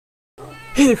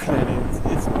Hey there, Kreelandians!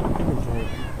 It's me, Gandhi.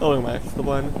 Welcome back to the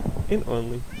one and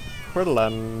only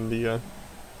Kreelandia.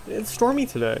 It's stormy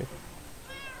today,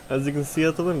 as you can see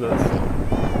out the windows.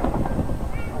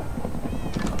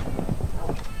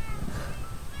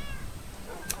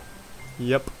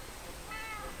 Yep.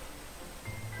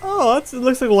 Oh, it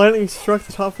looks like lightning struck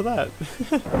the top of that.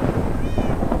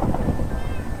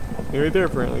 Right there,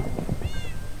 apparently.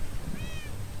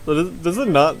 So does it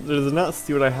not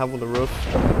see what I have on the roof?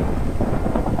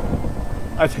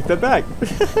 I take that back.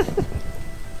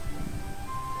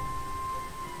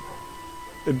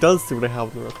 It does see what I have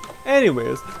on the roof.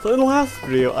 Anyways, so in the last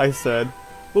video I said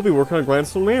we'll be working on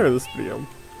Grindstone Manor this video.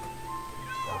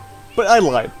 But I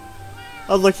lied.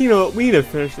 I was like, you know what, we need to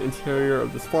finish the interior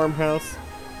of this farmhouse.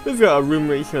 We've got a room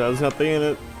right here that has nothing in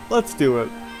it. Let's do it.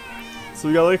 So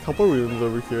we got like a couple rooms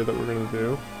over here that we're gonna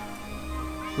do.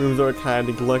 Rooms that are kind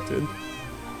of neglected.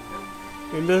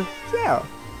 And yeah.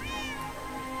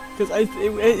 Because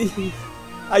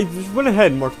I just went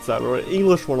ahead and marked this out, right?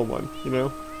 English 101, you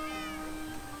know?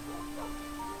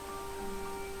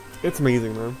 It's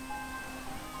amazing, man.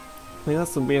 I think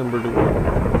that's some Bamberg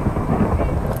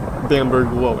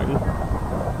glowing.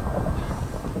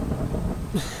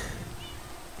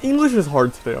 English is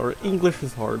hard today, alright? English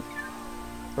is hard.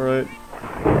 Alright?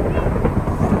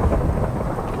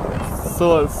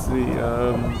 So let's see,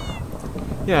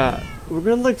 yeah, we're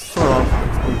gonna like start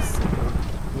off with simple,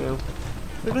 you know?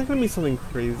 There's not gonna be something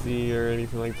crazy or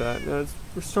anything like that. No,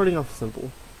 we're starting off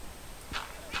simple.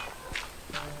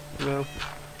 You know?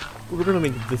 We're gonna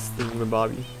make this thing the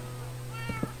body.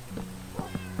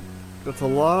 That's a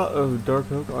lot of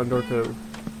dark oak on dark oak.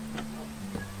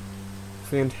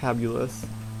 Fantabulous.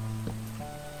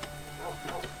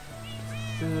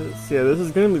 So yeah, this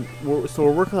is gonna be, so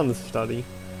we're working on the study.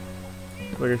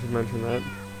 Like I should mention that.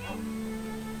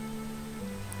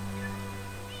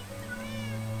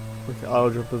 Okay,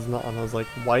 auto jump is not on. I was like,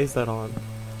 why is that on?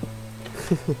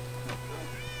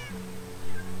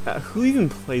 Who even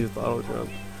plays with auto jump?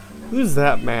 Who's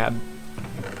that mad?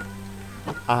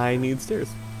 I need stairs.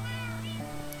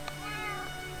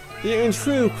 Yeah, in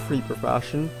true creeper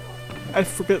fashion, I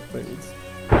forget things.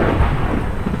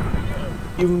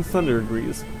 Even Thunder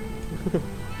agrees.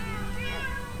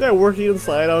 Yeah, working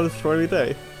inside on a stormy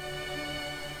day.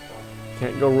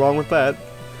 Can't go wrong with that.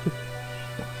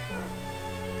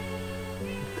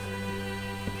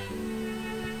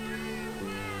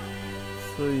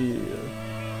 So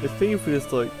yeah, I think if we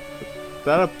just like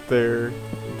that up there,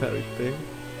 that right there.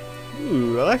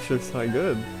 Ooh, that actually looks kinda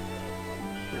good.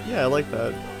 Yeah, I like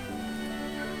that.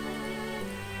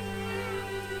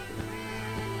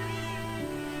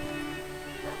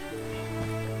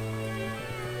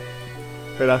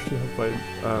 It actually helps by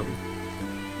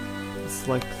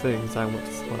select things I want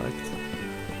to select.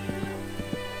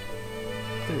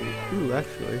 There, ooh,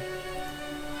 actually.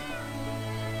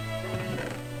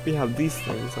 We have these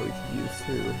things that we could use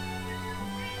too.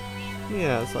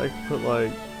 Yeah, so I could put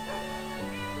like,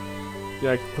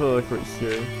 yeah, I could put it like right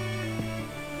here.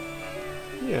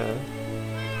 Yeah.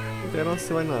 Okay, I don't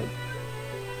see why not.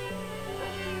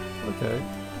 Okay.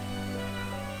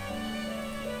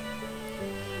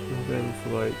 And then for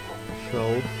like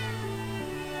shelves.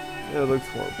 Yeah, it looks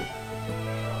horrible.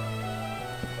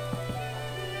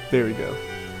 There we go.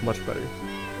 Much better.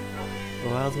 It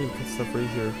allows me to put stuff right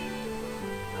here.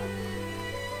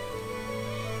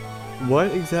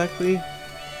 What exactly?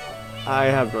 I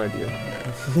have no idea.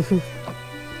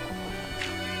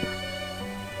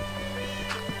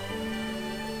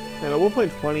 And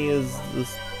 1.20 is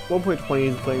this 1.20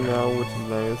 is the thing now, which is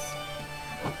nice.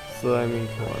 So I mean,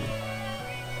 come on.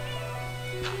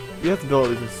 You have to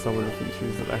build at least some of the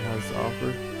features that it has to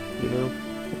offer, you know?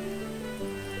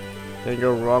 Can't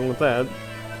go wrong with that.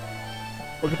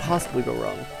 What could possibly go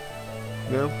wrong?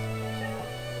 You know?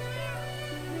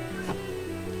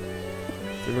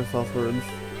 Give myself words.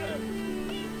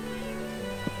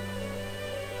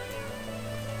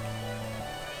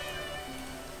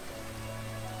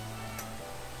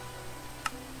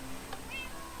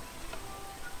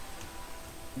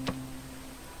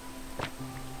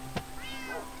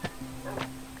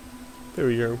 There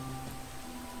we go.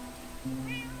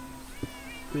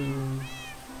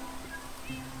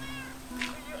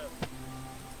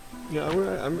 Yeah,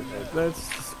 that's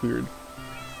just weird.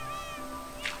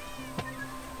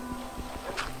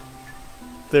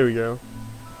 There we go.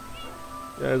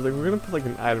 Yeah, I was like, we're gonna put like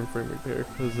an item frame right there,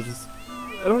 because it just,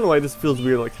 I don't know why it just feels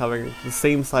weird like having the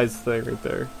same size thing right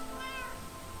there.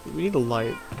 We need a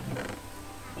light.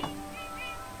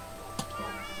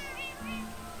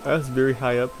 That's very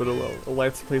high up, but oh well. It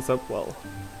lights the place up well.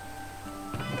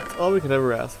 That's all we could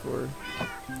ever ask for.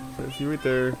 So it's you right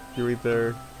there, you right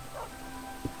there,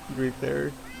 you right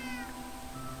there.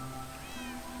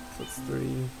 So it's 3.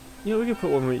 You know, we can put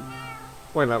one right.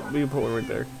 Why not? We can put one right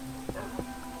there.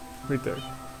 Right there.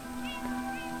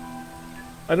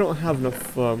 I don't have enough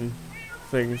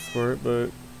things for it,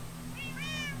 but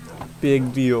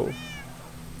big deal.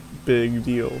 Big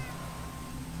deal.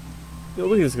 You know,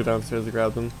 we can just go downstairs and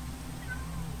grab them.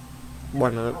 Why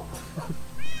not?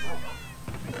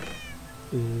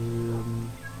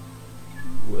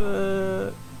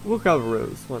 We'll grab a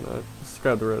rose. Why not? Just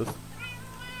grab the rose.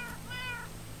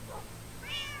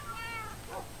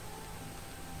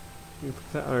 You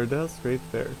put that on our desk right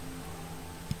there.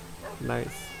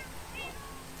 Nice.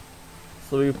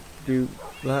 So we do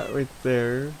that right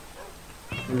there.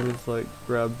 We just like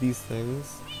grab these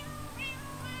things.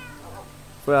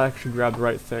 If I actually grab the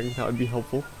right thing, that would be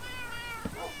helpful.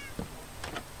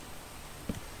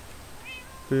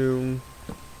 Boom.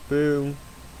 Boom.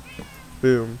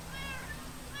 Boom.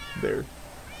 There.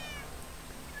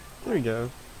 There we go.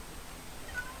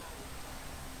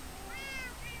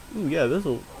 Ooh, yeah,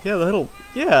 this'll, yeah, that'll,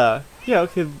 yeah,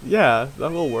 okay, yeah,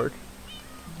 that will work.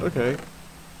 Okay.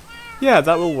 Yeah,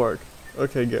 that will work.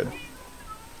 Okay, good.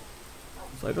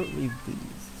 So I don't need these,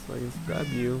 so I can just grab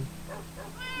you.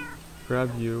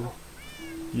 Grab you.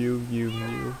 You.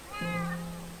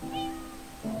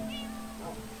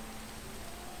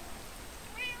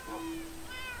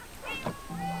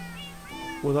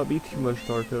 Will that be too much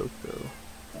dark oak, though?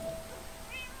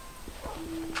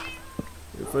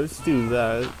 If I just do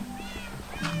that...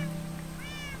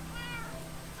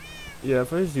 Yeah,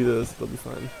 if I just do this, it'll be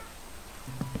fine.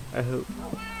 I hope.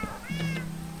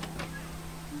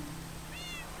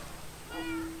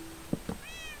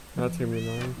 That's gonna be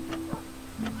annoying.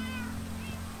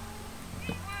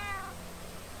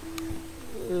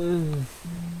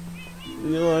 You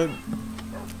know what?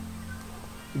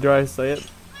 Do I say it?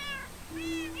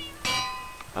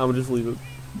 I'll just leave it.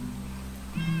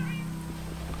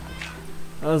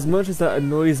 As much as that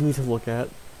annoys me to look at,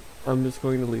 I'm just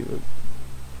going to leave it.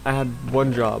 I had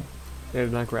one job, and I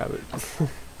did not grab it.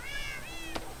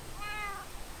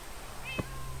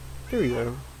 Here we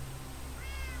go.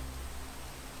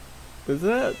 Is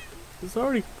that... It's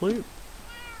already complete?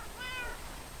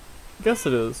 Guess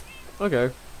it is.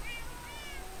 Okay.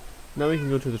 Now we can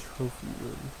go to the trophy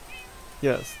room.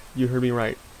 Yes, you heard me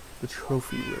right. The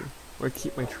trophy room. Where I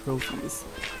keep my trophies.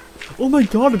 Oh my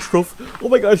god, a trophy! Oh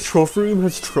my god, a trophy room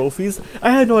has trophies?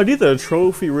 I had no idea that a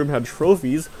trophy room had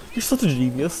trophies. You're such a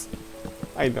genius.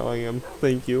 I know I am.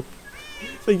 Thank you.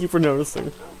 Thank you for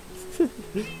noticing.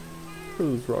 What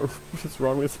is wrong? What is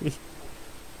wrong with me?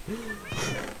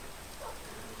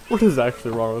 What is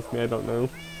actually wrong with me? I don't know.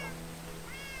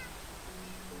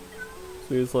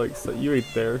 So he's like, set you right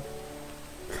there.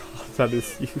 God, that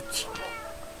is huge.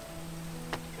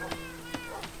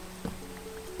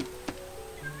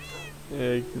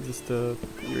 Yeah, you can just put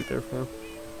you right there for now.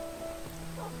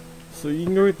 So you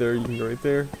can go right there, you can go right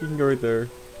there, you can go right there, you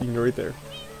can go right there.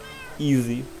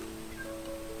 Easy.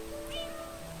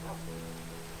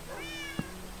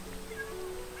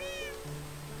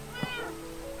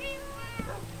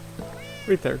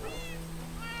 Right there.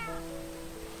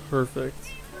 Perfect.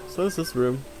 So that's this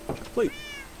room. Complete.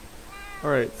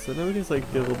 Alright, so now we can just like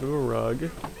get a little bit of a rug.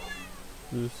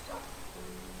 Just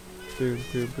boom,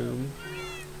 boom, boom.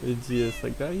 It's just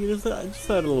like that. You just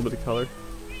add a little bit of color.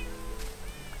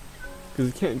 Because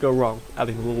you can't go wrong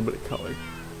adding a little bit of color.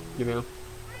 You know?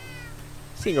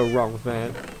 You can't go wrong with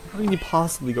that. How can you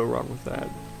possibly go wrong with that?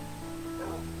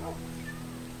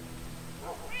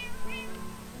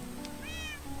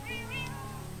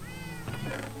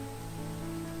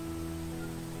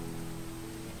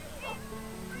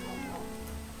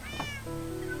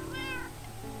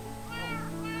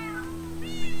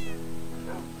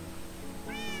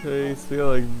 Okay, so we got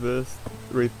like this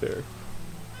right there.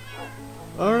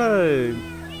 Alright!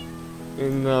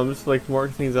 And just like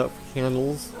mark things up for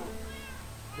candles.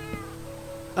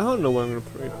 I don't know what I'm gonna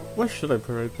put right. What should I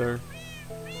put right there?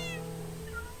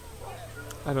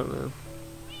 I don't know.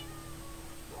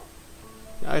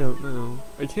 I don't know.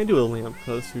 I can't do a lamp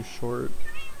because it's too short.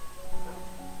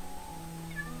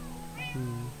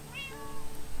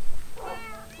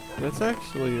 That's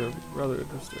actually rather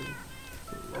interesting.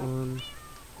 So one.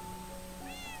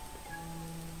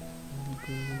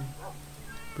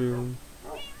 Boom.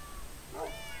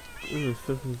 Ooh,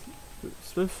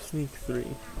 Swift Sneak 3.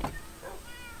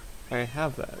 I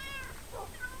have that.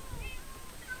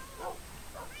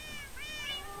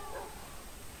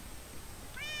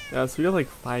 Yeah, so we got like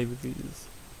 5 of these.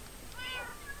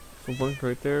 So one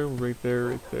right there, right there,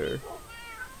 right there.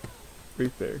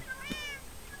 Right there.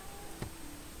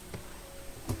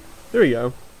 There we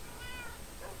go.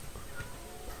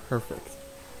 Perfect.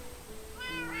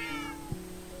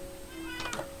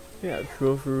 Yeah,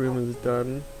 trophy room is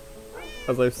done,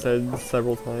 as I've said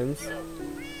several times.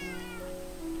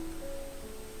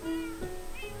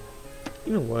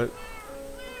 You know what?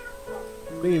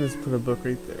 We can just put a book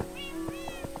right there.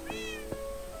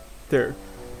 There.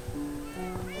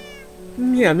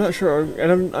 Yeah, I'm not sure,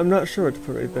 and I'm not sure what to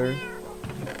put right there.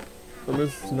 I'm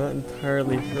just not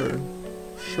entirely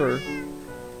sure.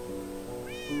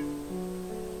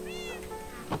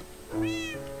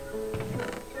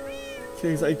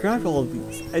 Because I grabbed all of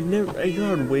these. I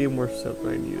grabbed way more stuff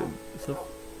than I needed. So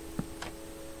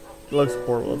it looks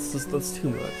horrible. That's too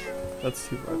much. That's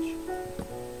too much.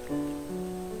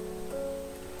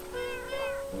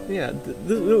 Yeah,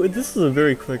 this is a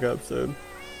very quick episode.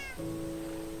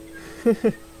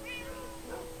 That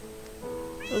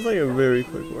was like a very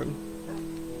quick one.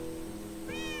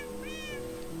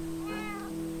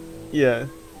 Yeah.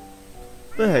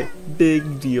 But hey,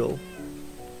 big deal.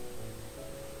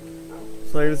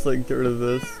 So I just like get rid of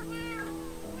this.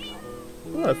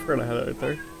 Oh, I forgot I had it right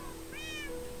there.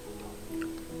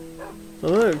 So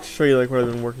I'm gonna show you like what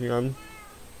I've been working on.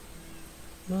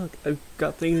 Look, I've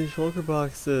got things in shulker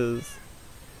boxes.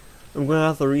 I'm gonna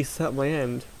have to reset my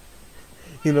end.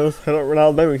 You know, so I don't run out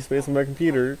of memory space on my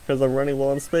computer because I'm running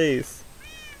low on space.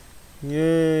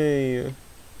 Yay! And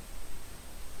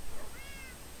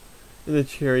the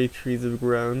cherry trees have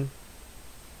grown,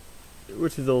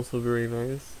 which is also very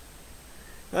nice.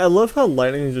 I love how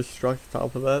lightning is just struck the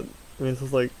top of that. I mean, it's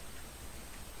just like,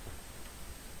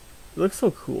 it looks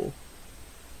so cool.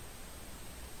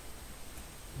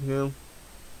 You know?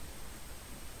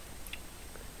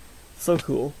 So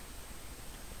cool.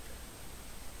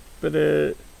 But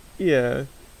yeah.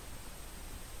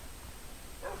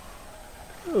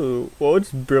 Oh, well, it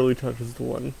just barely touches the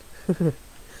one.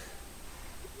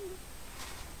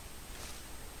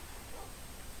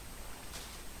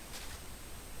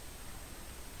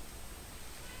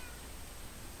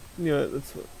 Yeah,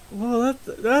 that's well.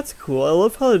 That's cool. I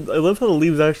love how the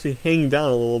leaves actually hang down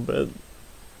a little bit.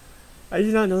 I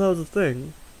did not know that was a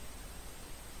thing.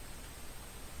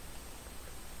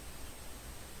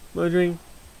 Mojang,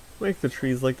 make the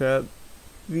trees like that.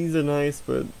 These are nice,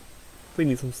 but they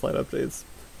need some slight updates.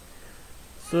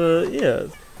 So yeah,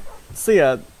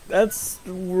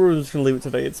 we're just gonna leave it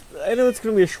today. I know it's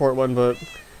gonna be a short one, but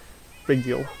big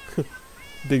deal,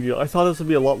 big deal. I thought this would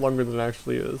be a lot longer than it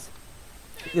actually is.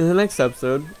 In the next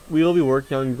episode, we will be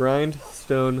working on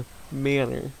Grindstone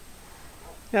Manor.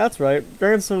 Yeah, that's right,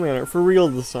 Grindstone Manor for real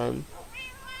this time.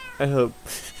 I hope.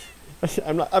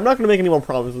 I'm not gonna make any more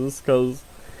promises because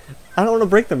I don't want to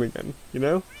break them again, you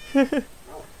know?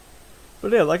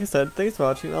 But yeah, like I said, thanks for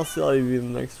watching. I'll see all of you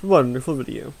in the next wonderful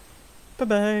video. Bye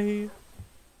bye!